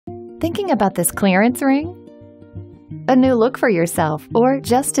Thinking about this clearance ring? A new look for yourself, or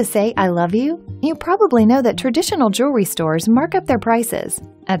just to say I love you? You probably know that traditional jewelry stores mark up their prices.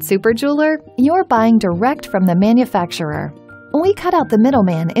 At SuperJeweler, you're buying direct from the manufacturer. We cut out the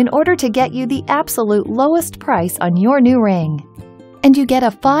middleman in order to get you the absolute lowest price on your new ring. And you get a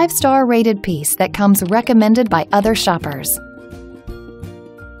 5-star rated piece that comes recommended by other shoppers.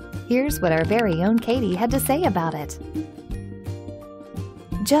 Here's what our very own Katie had to say about it.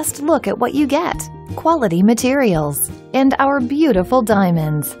 Just look at what you get. Quality materials and our beautiful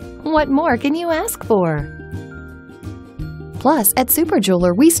diamonds. What more can you ask for? Plus, at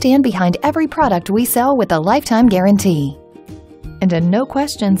SuperJeweler, we stand behind every product we sell with a lifetime guarantee. And a no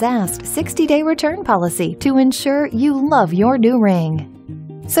questions asked 60-day return policy to ensure you love your new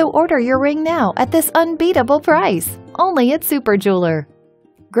ring. So order your ring now at this unbeatable price, only at SuperJeweler.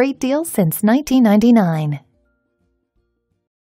 Great deal since 1999.